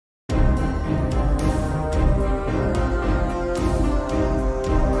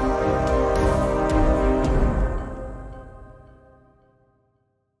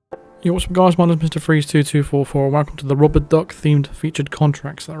Yo, what's up guys, my name is Mr. Freeze2244 and welcome to the Rubber Duck themed featured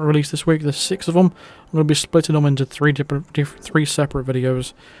contracts that are released this week. There's 6 of them. I'm going to be splitting them into three separate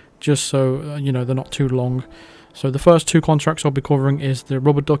videos, just so you know they're not too long. So the first 2 contracts I'll be covering is the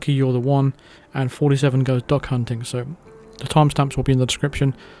Rubber Ducky You're the One and 47 Goes Duck Hunting. So the timestamps will be in the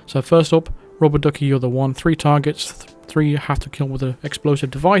description. So first up, Rubber Ducky You're the One, 3 targets, 3 you have to kill with an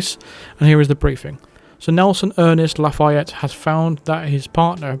explosive device, and here is the briefing. So Nelson Ernest Lafayette has found that his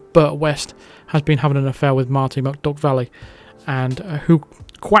partner, Bert West, has been having an affair with Marty McDuck Valley, and who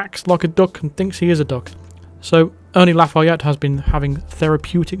quacks like a duck and thinks he is a duck. So Ernie Lafayette has been having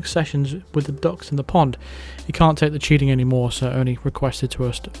therapeutic sessions with the ducks in the pond. He can't take the cheating anymore, so Ernie requested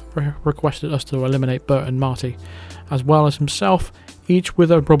us to eliminate Bert and Marty, as well as himself, each with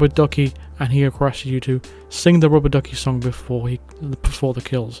a rubber ducky, and he requested you to sing the Rubber Ducky song before the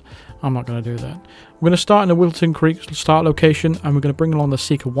kills. I'm not going to do that. We're going to start in the Wilton Creek start location, and we're going to bring along the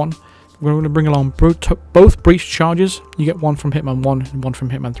Seeker 1. We're going to bring along both breach charges. You get one from Hitman 1 and one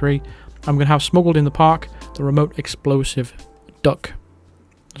from Hitman 3. I'm going to have smuggled in the park the remote explosive duck.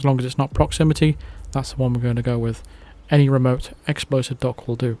 As long as it's not proximity, that's the one we're going to go with. Any remote explosive duck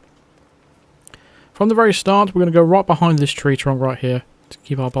will do. From the very start, we're going to go right behind this tree trunk right here to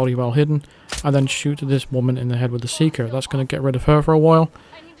keep our body well hidden, and then shoot this woman in the head with the Seeker. That's going to get rid of her for a while,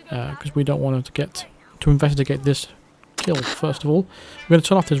 because we don't want to investigate this kill. First of all, we're going to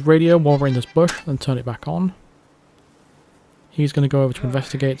turn off this radio while we're in this bush, then turn it back on. He's going to go over to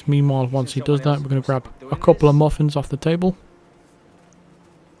investigate. Meanwhile, once he does that, we're going to grab a couple of muffins off the table.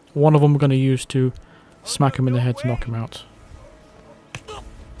 One of them we're going to use to smack him in the head to knock him out.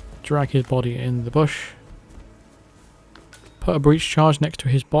 Drag his body in the bush. Put a breach charge next to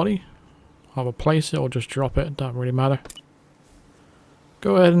his body. Either place it or just drop it, doesn't really matter.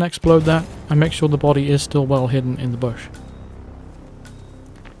 Go ahead and explode that, and make sure the body is still well hidden in the bush.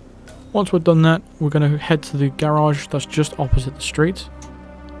 Once we've done that, we're going to head to the garage that's just opposite the street.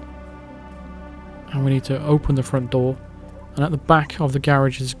 And we need to open the front door. And at the back of the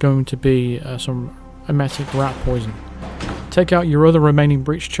garage is going to be some emetic rat poison. Take out your other remaining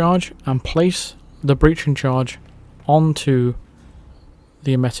breach charge and place the breaching charge onto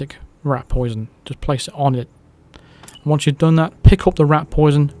the emetic rat poison. Just place it on it. And once you've done that, pick up the rat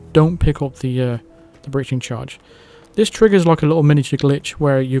poison. Don't pick up the breaching charge. This triggers like a little miniature glitch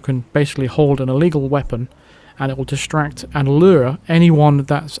where you can basically hold an illegal weapon and it will distract and lure anyone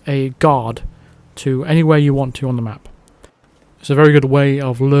that's a guard to anywhere you want to on the map. It's a very good way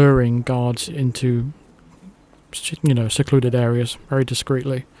of luring guards into, you know, secluded areas very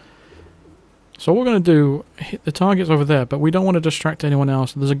discreetly. So what we're going to do, hit the target's over there, but we don't want to distract anyone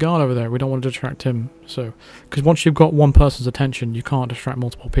else. There's a guard over there, we don't want to distract him. So, because once you've got one person's attention, you can't distract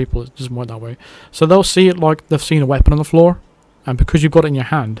multiple people. It doesn't work that way. So they'll see it like they've seen a weapon on the floor, and because you've got it in your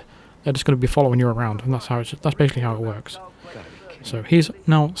hand, they're just going to be following you around, and that's basically how it works. So he's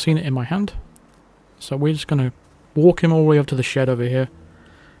now seen it in my hand. So we're just going to walk him all the way up to the shed over here.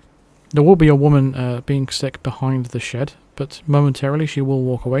 There will be a woman being sick behind the shed, but momentarily she will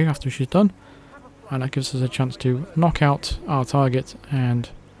walk away after she's done. And that gives us a chance to knock out our target and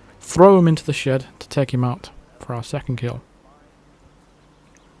throw him into the shed to take him out for our second kill.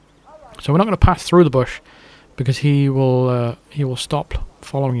 So we're not going to pass through the bush because he will stop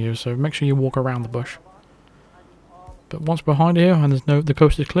following you. So make sure you walk around the bush. But once behind here and the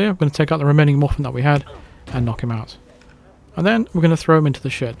coast is clear, we're going to take out the remaining muffin that we had and knock him out. And then we're going to throw him into the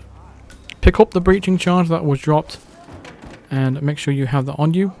shed. Pick up the breaching charge that was dropped and make sure you have that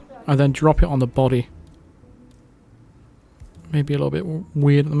on you. And then drop it on the body. Maybe a little bit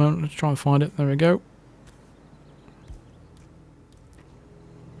weird at the moment. Let's try and find it. There we go.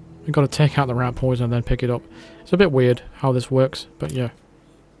 We've got to take out the rat poison and then pick it up. It's a bit weird how this works, but yeah.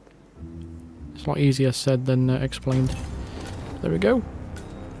 It's a lot easier said than explained. There we go.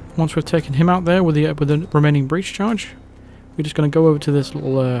 Once we've taken him out there with the remaining breach charge, we're just going to go over to this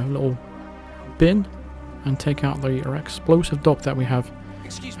little bin and take out the explosive duck that we have.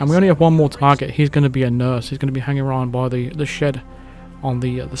 And we only have one more target. He's going to be a nurse. He's going to be hanging around by the shed on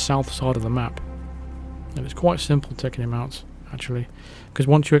the south side of the map. And it's quite simple taking him out, actually. Because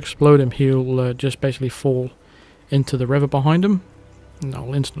once you explode him, he'll just basically fall into the river behind him. And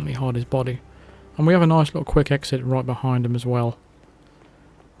that'll instantly hide his body. And we have a nice little quick exit right behind him as well.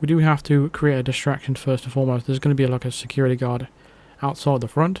 We do have to create a distraction first and foremost. There's going to be like a security guard outside the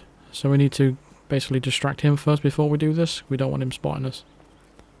front. So we need to basically distract him first before we do this. We don't want him spotting us.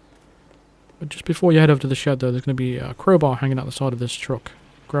 But just before you head over to the shed though, there's going to be a crowbar hanging out the side of this truck.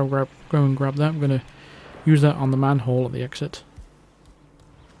 Go and grab that. We're going to use that on the manhole at the exit.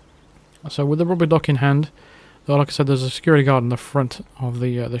 So with the rubber duck in hand, Though, like I said, there's a security guard in the front of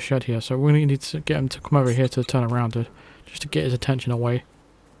the shed here, so we're going to need to get him to come over here to turn around just to get his attention away.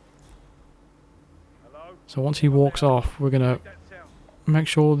 So once he walks off, we're going to make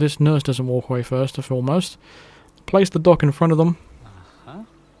sure this nurse doesn't walk away first and foremost. Place the dock in front of them.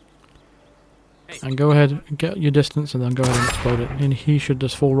 And go ahead and get your distance and then go ahead and explode it. And he should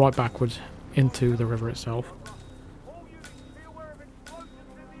just fall right backwards into the river itself.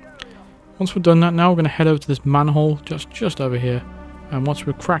 Once we've done that, now we're going to head over to this manhole just over here. And once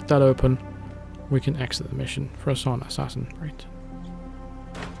we've cracked that open, we can exit the mission for a silent assassin. Right.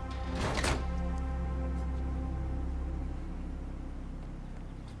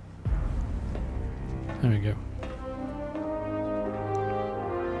 There we go.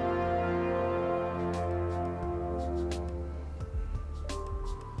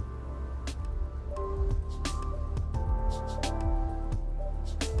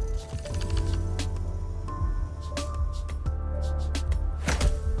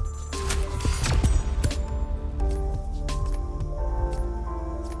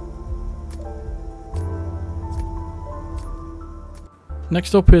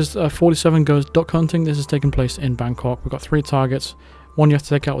 Next up is 47 goes duck hunting. This is taking place in Bangkok. We've got 3 targets. One you have to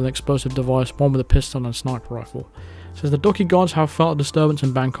take out with an explosive device, one with a pistol and a sniper rifle. It says the Ducky gods have felt a disturbance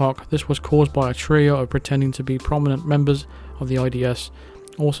in Bangkok. This was caused by a trio of pretending to be prominent members of the IDS,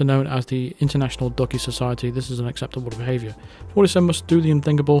 also known as the International Ducky Society. This is unacceptable behaviour. 47 must do the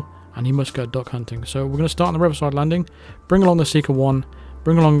unthinkable, and he must go duck hunting. So we're going to start on the Riverside Landing. Bring along the Seeker 1.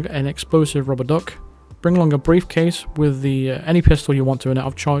 Bring along an explosive rubber duck. Bring along a briefcase with the any pistol you want to in it.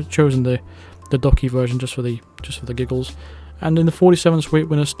 I've chosen the Ducky version just for the giggles. And in the 47 suite, we're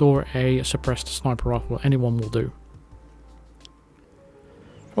going to store a suppressed sniper rifle. Anyone will do.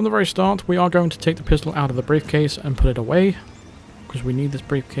 From the very start, we are going to take the pistol out of the briefcase and put it away because we need this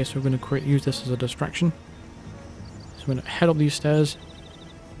briefcase. So we're going to use this as a distraction. So we're going to head up these stairs.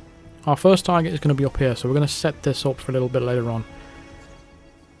 Our first target is going to be up here, so we're going to set this up for a little bit later on.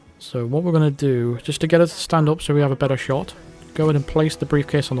 So what we're going to do, just to get us to stand up so we have a better shot, go ahead and place the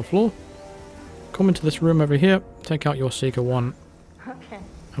briefcase on the floor. Come into this room over here, take out your Seeker 1. Okay.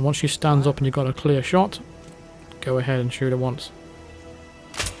 And once she stands up and you've got a clear shot, go ahead and shoot her once.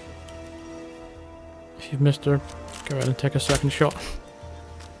 If you've missed her, go ahead and take a second shot.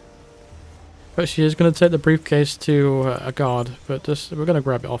 But she is going to take the briefcase to a guard, but we're going to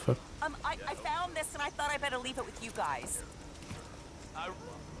grab it off her. I found this and I thought I better leave it with you guys.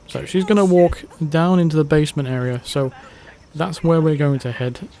 So she's going to walk down into the basement area, so that's where we're going to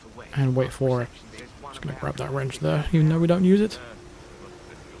head and wait for her. Just going to grab that wrench there, even though we don't use it.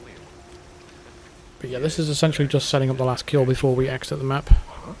 But yeah, this is essentially just setting up the last kill before we exit the map.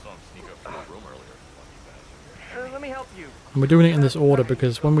 And we're doing it in this order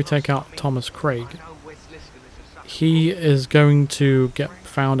because when we take out Thomas Craig, he is going to get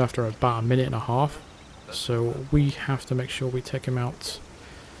found after about a minute and a half. So we have to make sure we take him out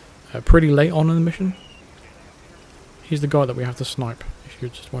pretty late on in the mission. He's the guy that we have to snipe, if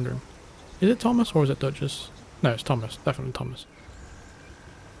you're just wondering. Is it Thomas or is it Duchess? No, it's Thomas. Definitely Thomas.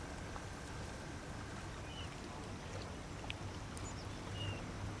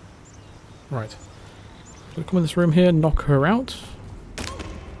 Right. So come in this room here, knock her out.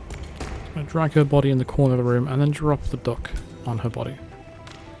 I'm going to drag her body in the corner of the room and then drop the duck on her body.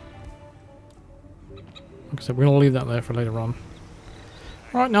 Like I said, we're going to leave that there for later on.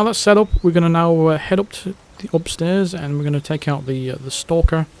 Right, now that's set up. We're going to now head up to the upstairs and we're going to take out the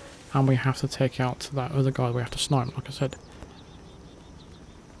stalker, and we have to take out that other guy we have to snipe, like I said.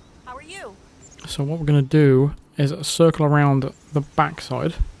 How are you? So what we're going to do is circle around the back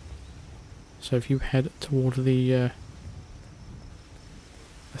side. So if you head toward the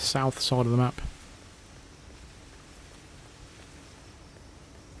south side of the map.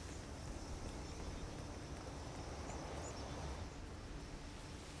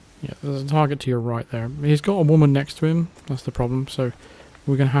 Yeah, there's a target to your right there. He's got a woman next to him, that's the problem, so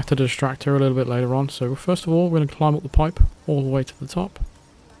we're going to have to distract her a little bit later on. So first of all, we're going to climb up the pipe all the way to the top.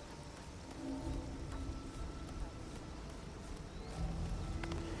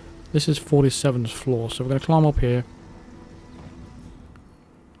 This is 47's floor, so we're going to climb up here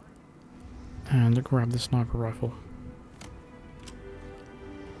and grab the sniper rifle.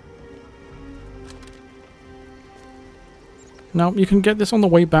 Now, you can get this on the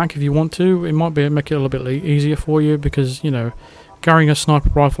way back if you want to. It might make it a little bit easier for you because, you know, carrying a sniper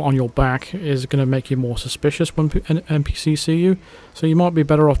rifle on your back is going to make you more suspicious when NPCs see you. So you might be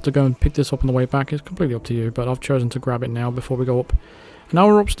better off to go and pick this up on the way back. It's completely up to you, but I've chosen to grab it now before we go up. Now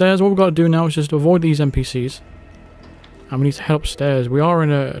we're upstairs. What we've got to do now is just avoid these NPCs. And we need to head upstairs. We are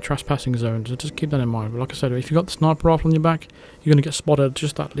in a trespassing zone, so just keep that in mind. But like I said, if you've got the sniper rifle on your back, you're going to get spotted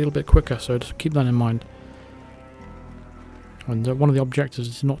just that little bit quicker, so just keep that in mind. And one of the objectives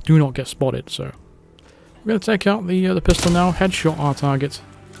is do not get spotted, so... We're going to take out the pistol now, headshot our target.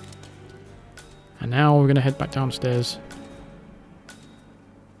 And now we're going to head back downstairs.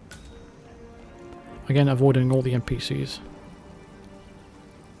 Again, avoiding all the NPCs.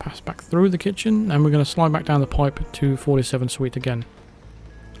 Pass back through the kitchen, and we're going to slide back down the pipe to 47 Suite again.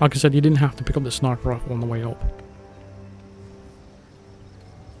 Like I said, you didn't have to pick up the sniper rifle on the way up.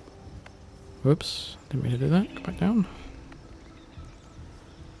 Whoops, didn't mean to do that. Go back down.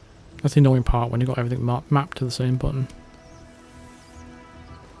 That's the annoying part when you've got everything mapped to the same button.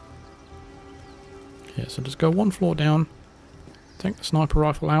 Yeah, so just go one floor down, take the sniper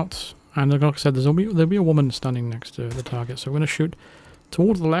rifle out, and like I said, there'll be a woman standing next to the target, so we're going to shoot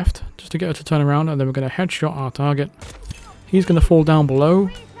towards the left, just to get her to turn around, and then we're going to headshot our target. He's going to fall down below.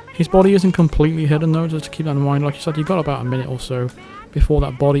 His body isn't completely hidden though, just to keep that in mind. Like you said, you've got about a minute or so before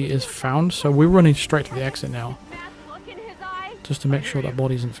that body is found, so we're running straight to the exit now, just to make sure that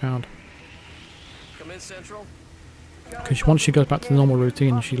body isn't found. Because once she goes back to the normal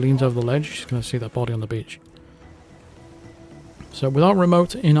routine and she leans over the ledge, she's going to see that body on the beach. So with our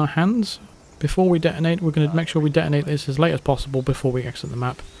remote in our hands, before we detonate, we're going to make sure we detonate this as late as possible before we exit the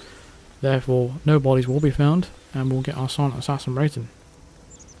map. Therefore, no bodies will be found, and we'll get our silent assassin rating.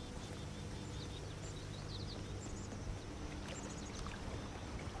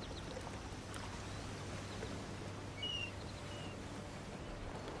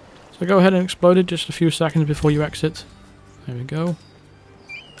 So go ahead and explode it just a few seconds before you exit. There we go.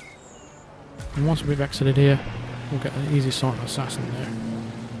 And once we've exited here, we'll get an easy silent assassin there.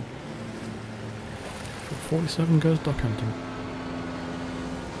 47 goes duck hunting.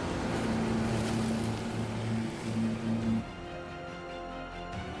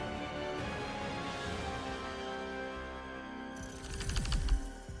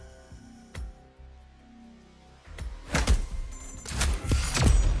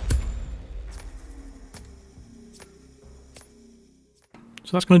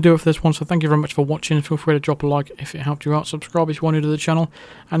 So that's going to do it for this one, so thank you very much for watching. Feel free to drop a like if it helped you out, subscribe if you are new to the channel,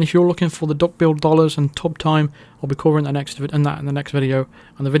 and if you're looking for the duck build dollars and tub time, I'll be covering that in the next video,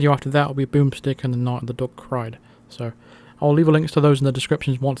 and the video after that will be Boomstick and the Night the Duck Cried. So I'll leave links to those in the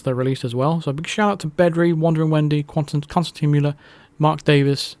descriptions once they're released as well. So a big shout out to Bedry, Wandering Wendy, Constantine Mueller, Mark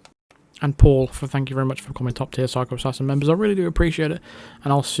Davis, and Paul for thank you very much for becoming top tier Psycho Assassin members. I really do appreciate it,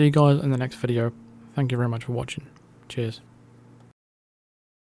 and I'll see you guys in the next video. Thank you very much for watching. Cheers.